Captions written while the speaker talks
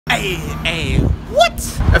Hey, what?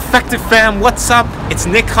 Effective fam, what's up? It's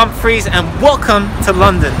Nick Humphreys and welcome to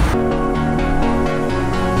London.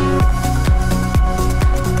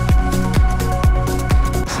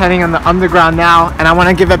 Heading on the underground now, and I want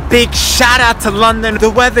to give a big shout out to London. The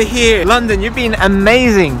weather here, London, you've been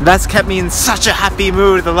amazing. That's kept me in such a happy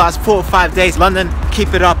mood the last 4 or 5 days. London,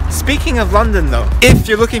 keep it up. Speaking of London though, if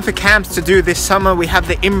you're looking for camps to do this summer, we have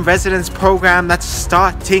the in residence program that's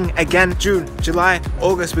starting again. June, July,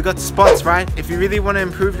 August, we got spots, right? If you really want to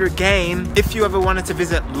improve your game, if you ever wanted to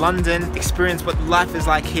visit London, experience what life is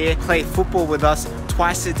like here, play football with us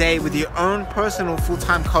twice a day with your own personal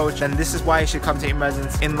full-time coach, and this is why you should come to in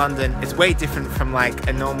residence in London. It's way different from like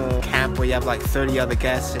a normal camp where you have like 30 other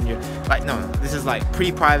guests and you're like, no, this is like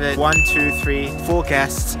pre-private, 1, 2, 3, 4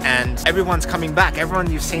 guests, and everyone's coming back. Everyone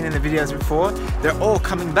you've seen in the videos before, they're all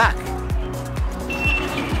coming back.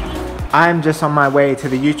 I'm just on my way to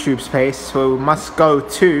the YouTube space, so we must go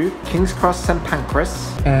to King's Cross St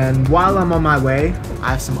Pancras, and while I'm on my way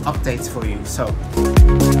I have some updates for you. So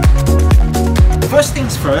first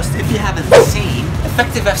things first, if you haven't seen,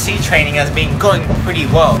 Effective FC training has been going pretty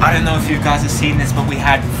well. I don't know if you guys have seen this, but we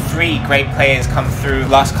had 3 great players come through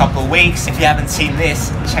last couple of weeks. If you haven't seen this,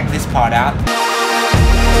 check this part out.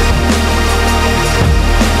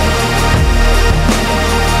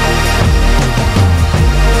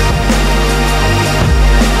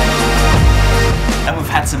 And we've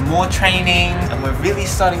had some more training, and we're really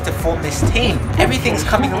starting to form this team. Everything's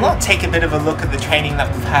coming along. Take a bit of a look at the training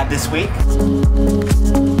that we've had this week.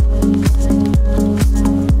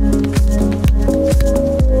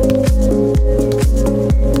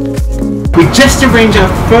 We just arranged our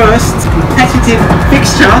first competitive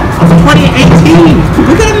fixture of 2018.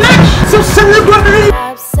 We're gonna match, so celebrate!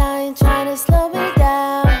 Sign trying to slow me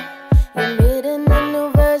down. You're meeting a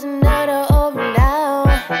new version of the old now.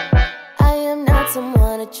 I am not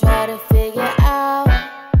someone to try to figure out.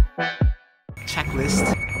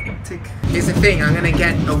 Checklist. Tick. Here's the thing, I'm gonna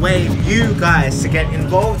get a way for you guys to get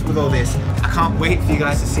involved with all this. I can't wait for you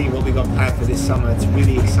guys to see what we got planned for this summer. It's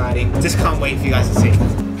really exciting. Just can't wait for you guys to see.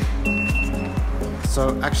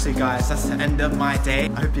 So actually guys, that's the end of my day.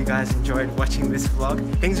 I hope you guys enjoyed watching this vlog.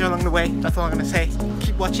 Things are along the way, that's all I'm gonna say.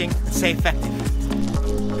 Keep watching and stay effective.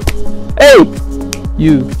 Hey!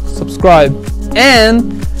 You subscribe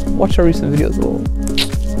and watch our recent videos.